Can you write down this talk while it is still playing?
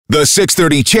The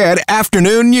 6:30 CHED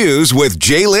Afternoon News with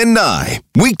Jaylen Nye.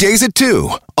 Weekdays at 2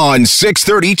 on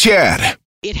 6:30 CHED.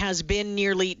 It has been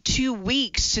nearly 2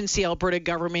 weeks since the Alberta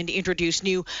government introduced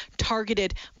new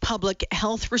targeted public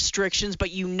health restrictions,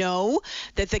 but you know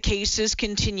that the cases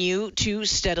continue to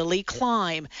steadily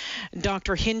climb.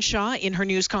 Dr. Hinshaw, in her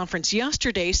news conference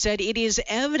yesterday, said it is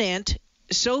evident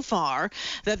so far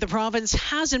that the province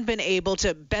hasn't been able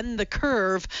to bend the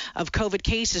curve of COVID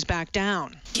cases back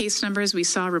down. Case numbers we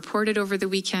saw reported over the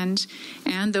weekend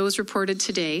and those reported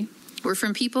today were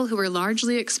from people who were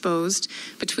largely exposed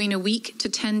between a week to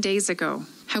 10 days ago.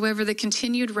 However, the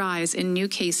continued rise in new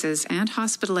cases and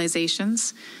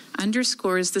hospitalizations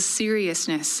underscores the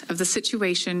seriousness of the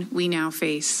situation we now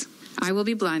face. I will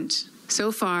be blunt.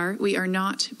 So far, we are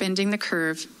not bending the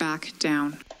curve back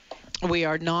down. We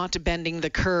are not bending the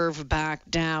curve back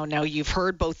down. Now, you've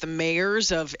heard both the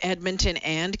mayors of Edmonton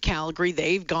and Calgary.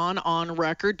 They've gone on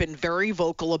record, been very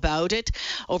vocal about it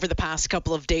over the past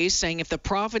couple of days, saying if the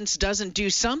province doesn't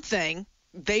do something,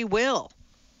 they will.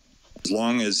 As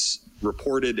long as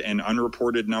reported and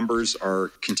unreported numbers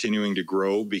are continuing to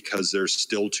grow because there's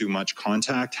still too much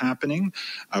contact happening,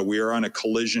 we are on a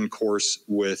collision course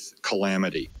with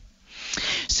calamity.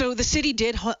 So the city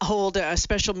did hold a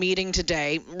special meeting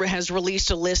today, has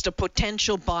released a list of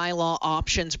potential bylaw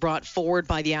options brought forward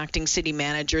by the acting city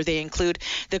manager. They include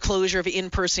the closure of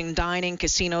in-person dining,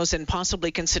 casinos, and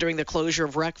possibly considering the closure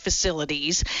of rec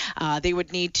facilities. They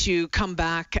would need to come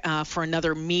back for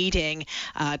another meeting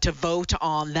to vote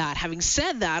on that. Having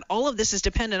said that, all of this is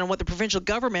dependent on what the provincial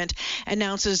government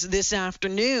announces this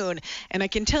afternoon. And I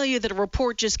can tell you that a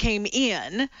report just came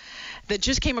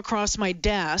across my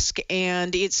desk,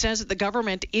 and it says that the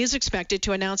government is expected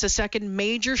to announce a second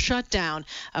major shutdown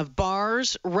of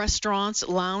bars, restaurants,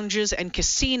 lounges, and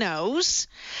casinos.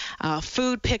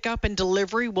 Food pickup and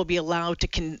delivery will be allowed to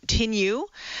continue.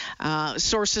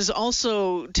 Sources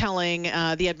also telling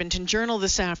the Edmonton Journal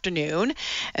this afternoon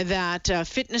that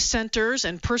fitness centers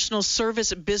and personal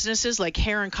service businesses like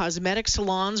hair and cosmetic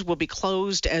salons will be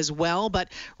closed as well, but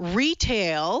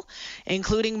retail,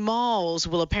 including malls,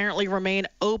 will apparently remain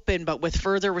open, but with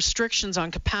further restrictions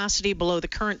on capacity below the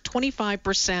current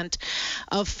 25%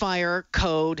 of fire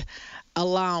code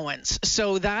allowance.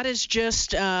 So that is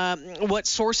just what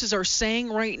sources are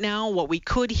saying right now, what we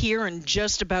could hear in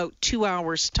just about 2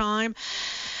 hours' time.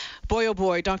 Boy, oh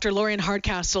boy, Dr. Lorian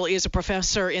Hardcastle is a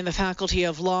professor in the Faculty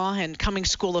of Law and Cumming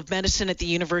School of Medicine at the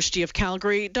University of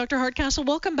Calgary. Dr. Hardcastle,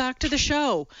 welcome back to the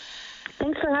show.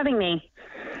 Thanks for having me.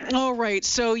 All right,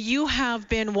 so you have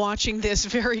been watching this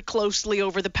very closely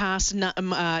over the past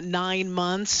 9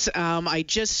 months. I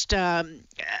just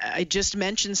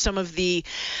mentioned some of the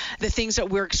things that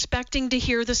we're expecting to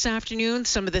hear this afternoon,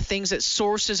 some of the things that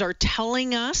sources are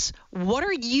telling us. What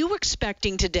are you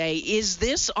expecting today? Is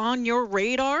this on your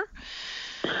radar?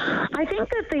 I think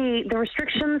that the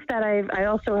restrictions that I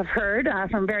also have heard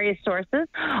from various sources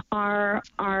are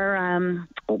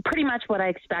pretty much what I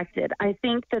expected. I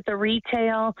think that the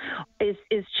retail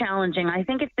is challenging. I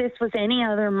think if this was any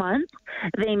other month,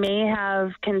 they may have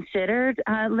considered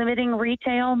limiting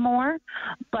retail more,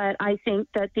 but I think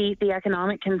that the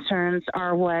economic concerns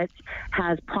are what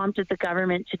has prompted the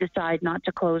government to decide not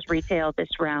to close retail this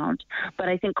round. But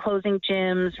I think closing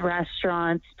gyms,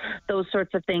 restaurants, those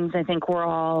sorts of things, I think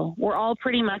we're all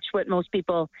pretty much what most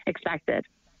people expected.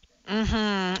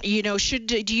 Mm-hmm. You know,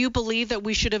 do you believe that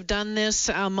we should have done this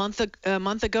a month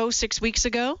ago, 6 weeks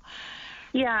ago?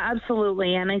 Yeah,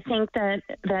 absolutely. And I think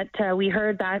that we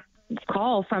heard that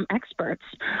call from experts.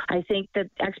 I think that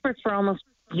experts were almost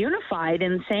unified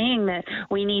in saying that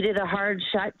we needed a hard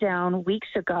shutdown weeks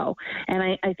ago, and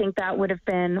I think that would have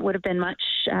been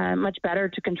much better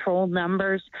to control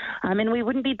numbers, and we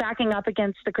wouldn't be backing up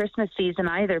against the Christmas season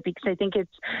either, because I think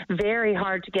it's very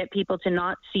hard to get people to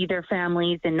not see their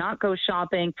families and not go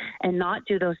shopping and not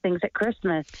do those things at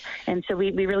Christmas, and so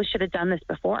we really should have done this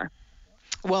before.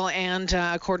 Well, and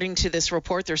according to this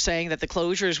report, they're saying that the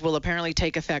closures will apparently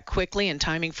take effect quickly, and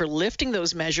timing for lifting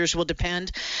those measures will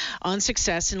depend on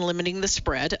success in limiting the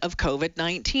spread of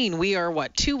COVID-19. We are,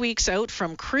 2 weeks out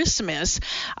from Christmas.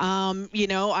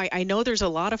 I know there's a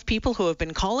lot of people who have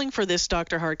been calling for this,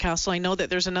 Dr. Hardcastle. I know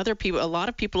that there's a lot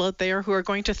of people out there who are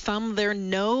going to thumb their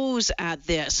nose at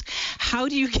this. How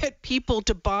do you get people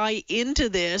to buy into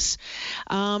this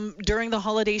during the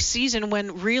holiday season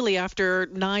when really after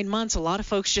 9 months, a lot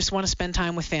of folks just want to spend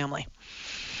time with family?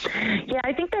 Yeah,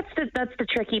 I think that's the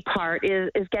tricky part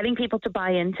is getting people to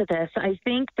buy into this. I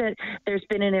think that there's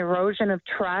been an erosion of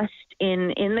trust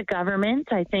in the government.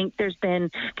 I think there's been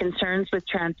concerns with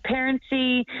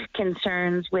transparency,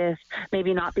 concerns with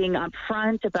maybe not being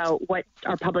upfront about what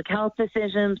are public health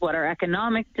decisions, what are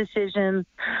economic decisions,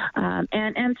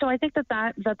 and so I think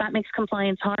that makes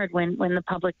compliance hard when the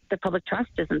public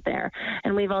trust isn't there.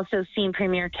 And we've also seen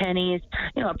Premier Kenney's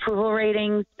approval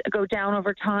ratings go down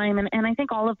over time, and I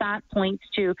think all of that points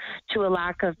to a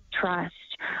lack of trust,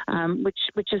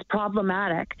 which is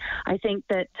problematic. I think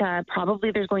that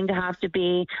probably there's going to have to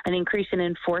be an increase in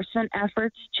enforcement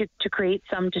efforts to create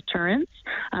some deterrence,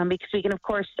 because we can, of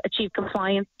course, achieve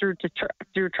compliance through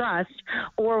trust,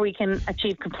 or we can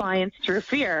achieve compliance through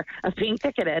fear of being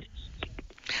ticketed.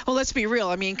 Well, let's be real.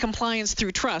 I mean, compliance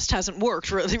through trust hasn't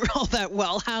worked really all that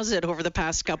well, has it, over the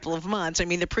past couple of months? I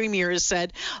mean, the Premier has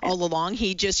said all along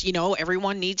he just,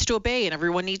 everyone needs to obey and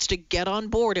everyone needs to get on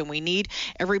board and we need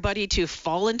everybody to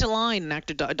fall into line.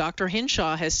 And Dr.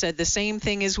 Hinshaw has said the same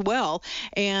thing as well.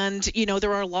 And,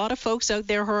 there are a lot of folks out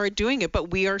there who are doing it,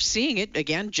 but we are seeing it,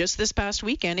 again, just this past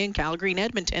weekend in Calgary and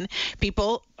Edmonton,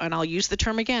 people, and I'll use the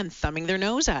term again, thumbing their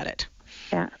nose at it.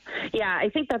 Yeah, I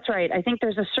think that's right. I think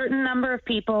there's a certain number of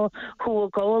people who will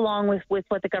go along with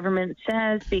what the government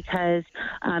says because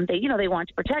they want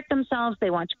to protect themselves, they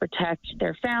want to protect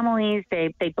their families,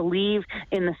 they believe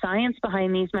in the science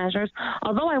behind these measures.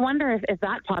 Although I wonder if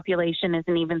that population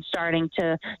isn't even starting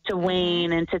to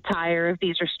wane and to tire of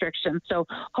these restrictions. So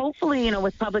hopefully,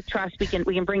 with public trust, we can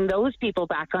bring those people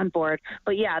back on board.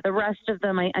 But yeah, the rest of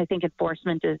them, I think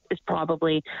enforcement is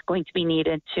probably going to be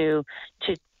needed to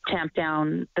tamp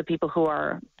down the people who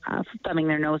are thumbing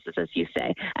their noses, as you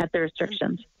say, at the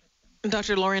restrictions.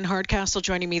 Dr. Lorian Hardcastle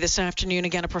joining me this afternoon,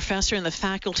 again, a professor in the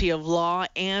Faculty of Law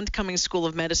and Cumming School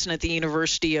of Medicine at the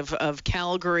University of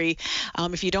Calgary.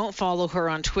 If you don't follow her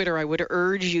on Twitter, I would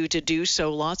urge you to do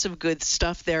so. Lots of good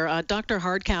stuff there. Dr.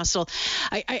 Hardcastle,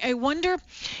 I wonder,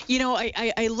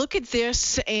 I look at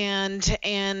this and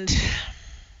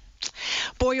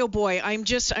boy, oh boy, I'm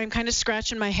kind of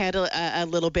scratching my head a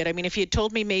little bit. I mean, if you had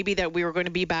told me maybe that we were going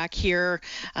to be back here,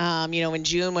 in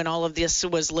June when all of this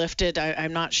was lifted,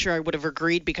 I'm not sure I would have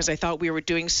agreed because I thought we were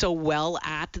doing so well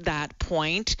at that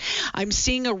point. I'm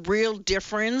seeing a real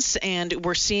difference, and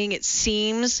we're seeing, it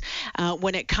seems,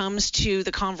 when it comes to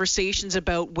the conversations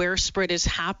about where spread is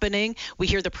happening. We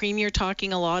hear the Premier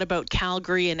talking a lot about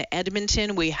Calgary and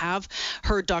Edmonton. We have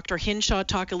heard Dr. Hinshaw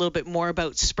talk a little bit more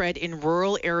about spread in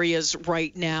rural areas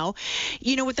right now.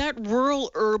 With that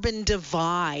rural-urban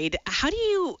divide, how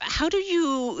do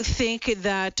you think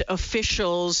that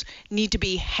officials need to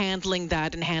be handling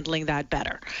that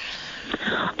better?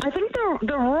 I think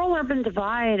the rural-urban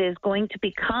divide is going to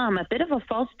become a bit of a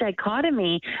false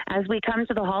dichotomy as we come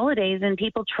to the holidays and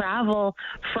people travel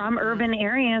from urban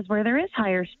areas where there is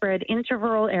higher spread into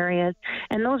rural areas.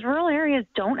 And those rural areas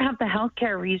don't have the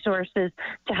healthcare resources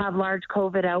to have large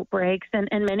COVID outbreaks. And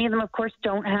many of them, of course,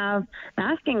 don't have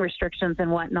masking restrictions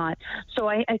and whatnot. So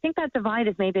I think that divide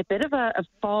is maybe a bit of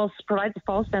provides a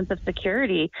false sense of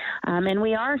security. And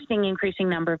we are seeing increasing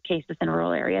number of cases in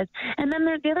rural areas. And then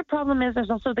the other problem is there's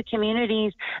also the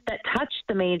communities that touch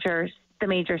the major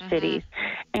cities,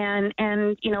 and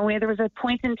where there was a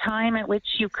point in time at which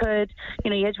you could,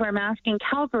 you had to wear a mask in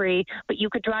Calgary, but you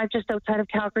could drive just outside of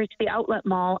Calgary to the outlet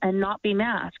mall and not be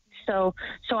masked. So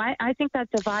I think that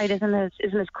divide isn't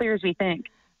as clear as we think.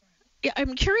 Yeah,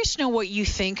 I'm curious to know what you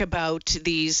think about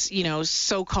these,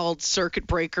 so-called circuit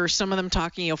breakers. Some of them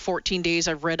talking, 14 days.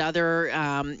 I've read other,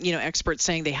 experts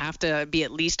saying they have to be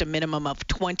at least a minimum of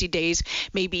 20 days,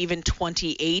 maybe even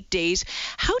 28 days.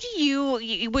 How do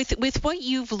you, with what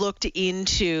you've looked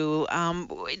into,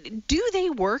 do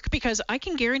they work? Because I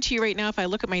can guarantee you right now, if I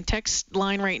look at my text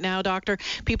line right now, doctor,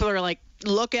 people are like,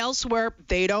 look elsewhere.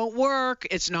 They don't work.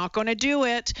 It's not going to do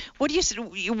it. What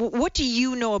do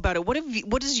you know about it?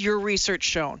 What has your research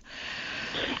shown?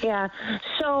 Yeah.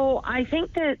 So I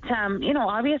think that,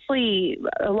 obviously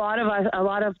a lot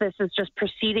of this is just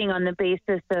proceeding on the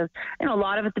basis of, a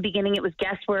lot of at the beginning it was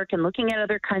guesswork and looking at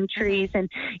other countries, and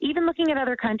even looking at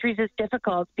other countries is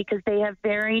difficult because they have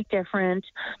very different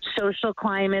social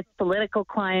climates, political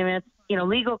climates,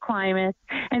 legal climates.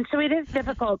 And so it is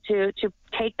difficult to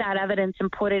take that evidence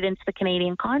and put it into the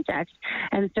Canadian context.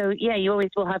 And so, yeah, you always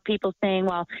will have people saying,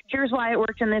 well, here's why it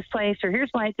worked in this place, or here's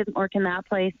why it didn't work in that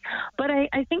place. But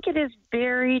I think it is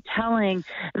very telling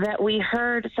that we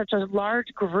heard such a large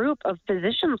group of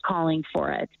physicians calling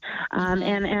for it.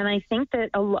 And I think that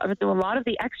a lot of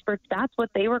the experts, that's what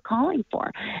they were calling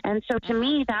for. And so to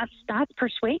me, that's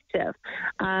persuasive.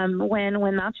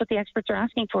 When that's what the experts are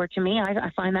asking for, to me,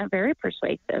 I find that very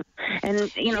persuasive.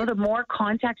 And, you know, the more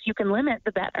contacts you can limit,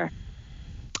 the better.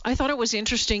 I thought it was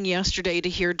interesting yesterday to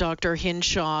hear Dr.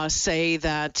 Hinshaw say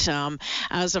that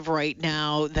as of right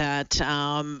now that,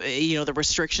 the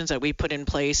restrictions that we put in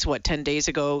place, 10 days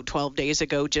ago, 12 days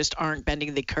ago, just aren't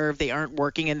bending the curve. They aren't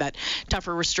working, and that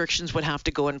tougher restrictions would have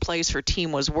to go in place. Her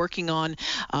team was working on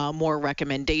more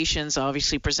recommendations,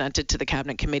 obviously presented to the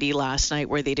Cabinet Committee last night,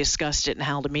 where they discussed it and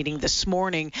held a meeting this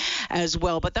morning as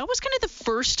well. But that was kind of the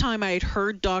first time I had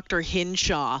heard Dr.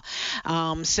 Hinshaw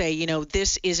say,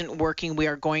 this isn't working. We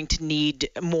are going to need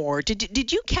more.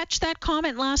 Did you catch that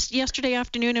comment yesterday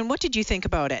afternoon, and what did you think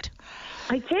about it?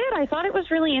 I did. I thought it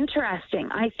was really interesting.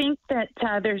 I think that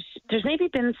there's maybe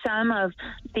been some of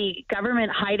the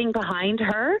government hiding behind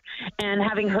her and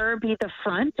having her be the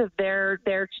front of their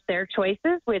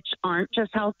choices, which aren't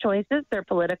just health choices, they're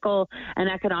political and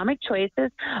economic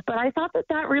choices. But I thought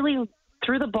that really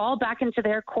threw the ball back into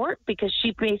their court, because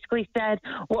she basically said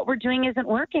what we're doing isn't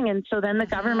working, and so then the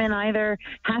government either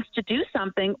has to do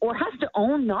something or has to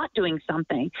own not doing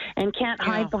something and can't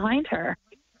hide behind her.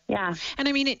 Yeah. And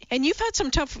I mean, and you've had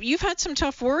some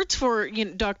tough words for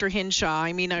Dr. Hinshaw.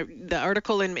 I mean, the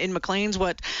article in Maclean's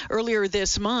earlier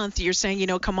this month, you're saying,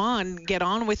 come on, get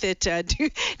on with it,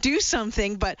 do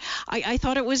something. But I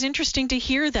thought it was interesting to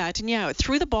hear that, and it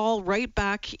threw the ball right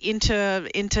back into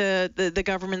the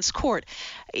government's court.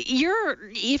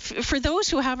 For those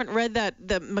who haven't read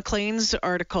the Maclean's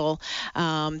article,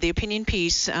 the opinion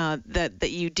piece that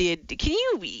you did, can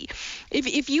you,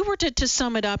 if you were to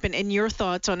sum it up and your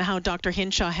thoughts on how Dr.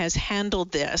 Hinshaw has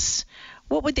handled this,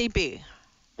 what would they be?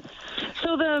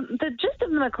 So the gist of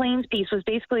the Maclean's piece was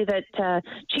basically that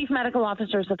chief medical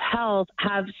officers of health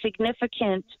have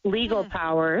significant legal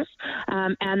powers,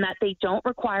 and that they don't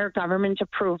require government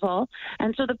approval.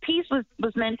 And so the piece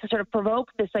was meant to sort of provoke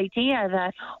this idea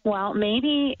that, well,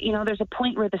 maybe, there's a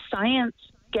point where the science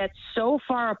gets so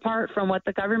far apart from what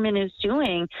the government is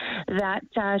doing that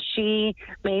she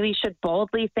maybe should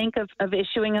boldly think of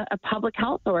issuing a public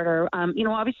health order.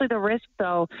 Obviously the risk,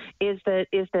 though, is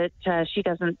that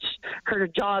her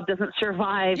job doesn't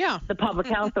survive the public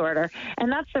health order, and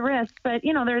that's the risk. But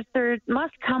there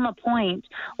must come a point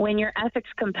when your ethics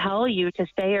compel you to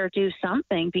say or do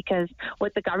something, because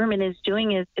what the government is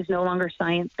doing is no longer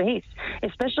science-based,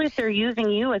 especially if they're using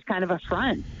you as kind of a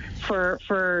front for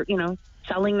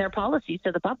selling their policies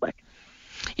to the public.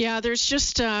 Yeah, there's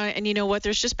just, and you know what?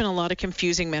 There's just been a lot of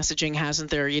confusing messaging,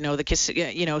 hasn't there?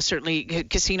 Certainly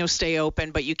casinos stay open,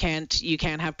 but you can't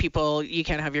have people, you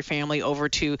can't have your family over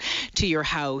to your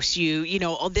house.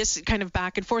 All this kind of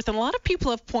back and forth, and a lot of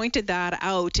people have pointed that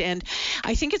out. And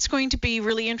I think it's going to be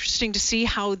really interesting to see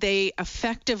how they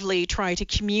effectively try to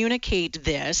communicate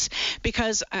this,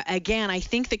 because again, I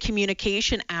think the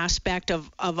communication aspect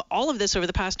of all of this over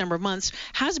the past number of months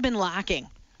has been lacking.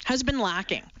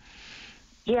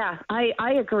 Yeah,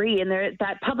 I agree. And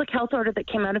that public health order that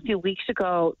came out a few weeks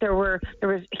ago, there was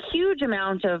a huge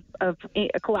amount of a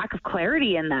lack of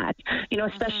clarity in that,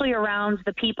 especially around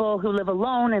the people who live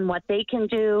alone and what they can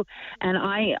do. And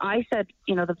I said,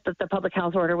 the public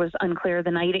health order was unclear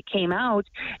the night it came out.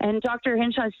 And Dr.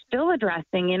 Hinshaw is still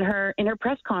addressing in her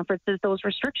press conferences those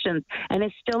restrictions and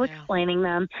is still explaining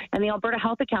them. And the Alberta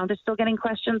Health Account is still getting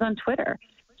questions on Twitter.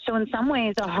 So in some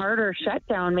ways, a harder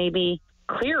shutdown may be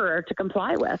clearer to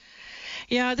comply with.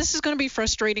 Yeah, this is going to be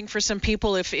frustrating for some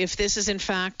people if this is in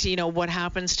fact, what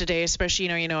happens today, especially,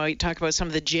 I talk about some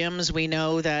of the gyms. We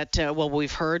know that,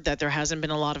 we've heard that there hasn't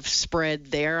been a lot of spread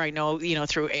there. I know,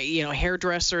 through,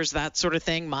 hairdressers, that sort of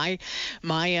thing. My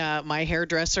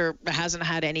hairdresser hasn't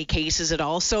had any cases at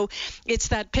all. So it's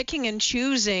that picking and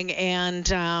choosing.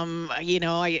 And,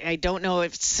 I don't know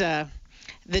if it's,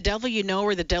 the devil you know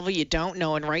or the devil you don't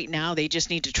know, and right now they just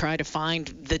need to try to find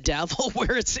the devil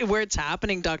where it's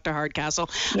happening, Dr. Hardcastle.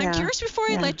 Yeah. I'm curious, before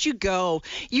I let you go,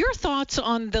 your thoughts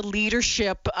on the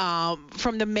leadership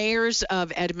from the mayors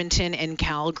of Edmonton and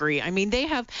Calgary. I mean, they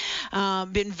have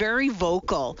been very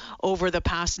vocal over the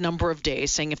past number of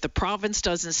days, saying if the province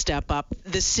doesn't step up,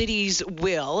 the cities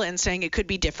will, and saying it could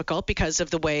be difficult because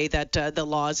of the way that the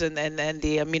laws and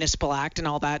the Municipal Act and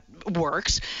all that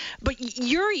works. But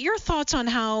your thoughts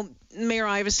on how Mayor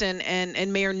Iveson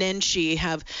and Mayor Nenshi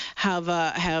have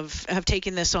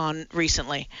taken this on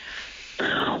recently?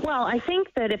 Well, I think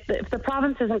that if the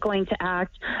province isn't going to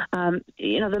act,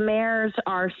 the mayors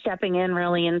are stepping in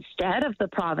really instead of the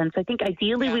province. I think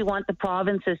ideally we want the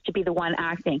provinces to be the one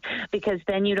acting, because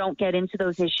then you don't get into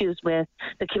those issues with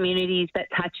the communities that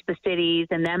touch the cities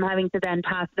and them having to then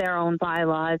pass their own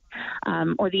bylaws,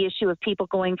 or the issue of people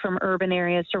going from urban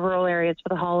areas to rural areas for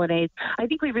the holidays. I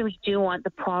think we really do want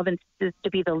the provinces to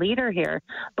be the leader here.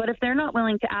 But if they're not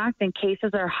willing to act and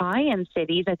cases are high in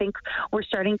cities, I think we're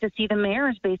starting to see the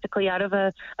mayors basically out of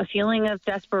a feeling of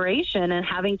desperation and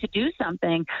having to do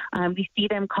something. We see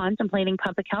them contemplating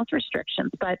public health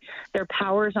restrictions, but their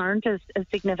powers aren't as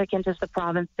significant as the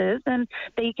provinces, and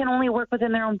they can only work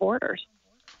within their own borders.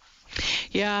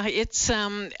 Yeah, it's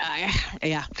I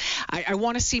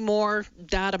want to see more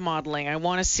data modeling. I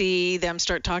want to see them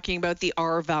start talking about the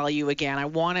R value again. I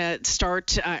want to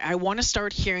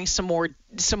start hearing some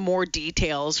more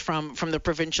details from the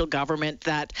provincial government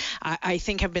that I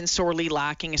think have been sorely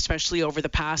lacking, especially over the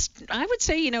past, I would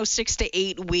say, 6 to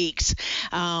 8 weeks.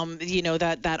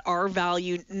 That R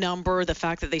value number, the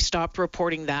fact that they stopped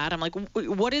reporting that. I'm like,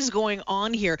 what is going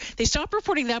on here? They stopped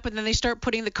reporting that, but then they start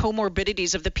putting the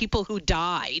comorbidities of the people who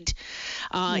died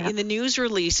in the news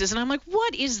releases. And I'm like,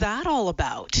 what is that all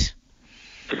about?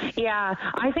 Yeah,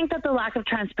 I think that the lack of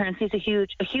transparency is a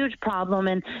huge problem,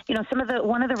 and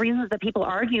one of the reasons that people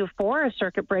argue for a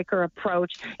circuit breaker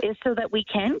approach is so that we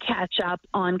can catch up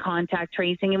on contact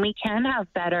tracing and we can have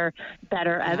better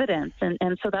evidence, and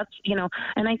so that's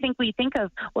and I think we think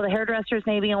of, well, the hairdressers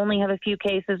maybe only have a few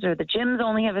cases or the gyms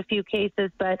only have a few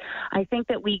cases, but I think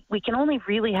that we can only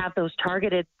really have those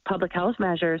targeted public health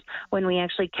measures when we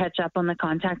actually catch up on the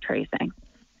contact tracing.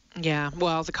 Yeah,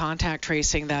 well, the contact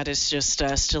tracing, that is just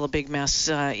still a big mess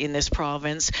in this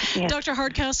province. Yeah. Dr.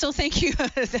 Hardcastle, thank you.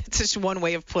 That's just one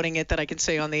way of putting it that I can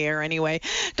say on the air anyway.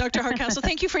 Dr. Hardcastle,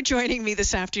 thank you for joining me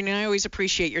this afternoon. I always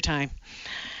appreciate your time.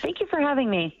 Thank you for having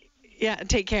me. Yeah,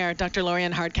 take care. Dr.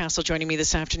 Lorian Hardcastle joining me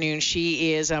this afternoon.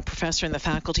 She is a professor in the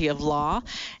Faculty of Law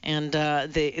and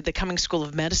the Cumming School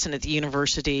of Medicine at the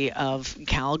University of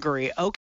Calgary. Okay.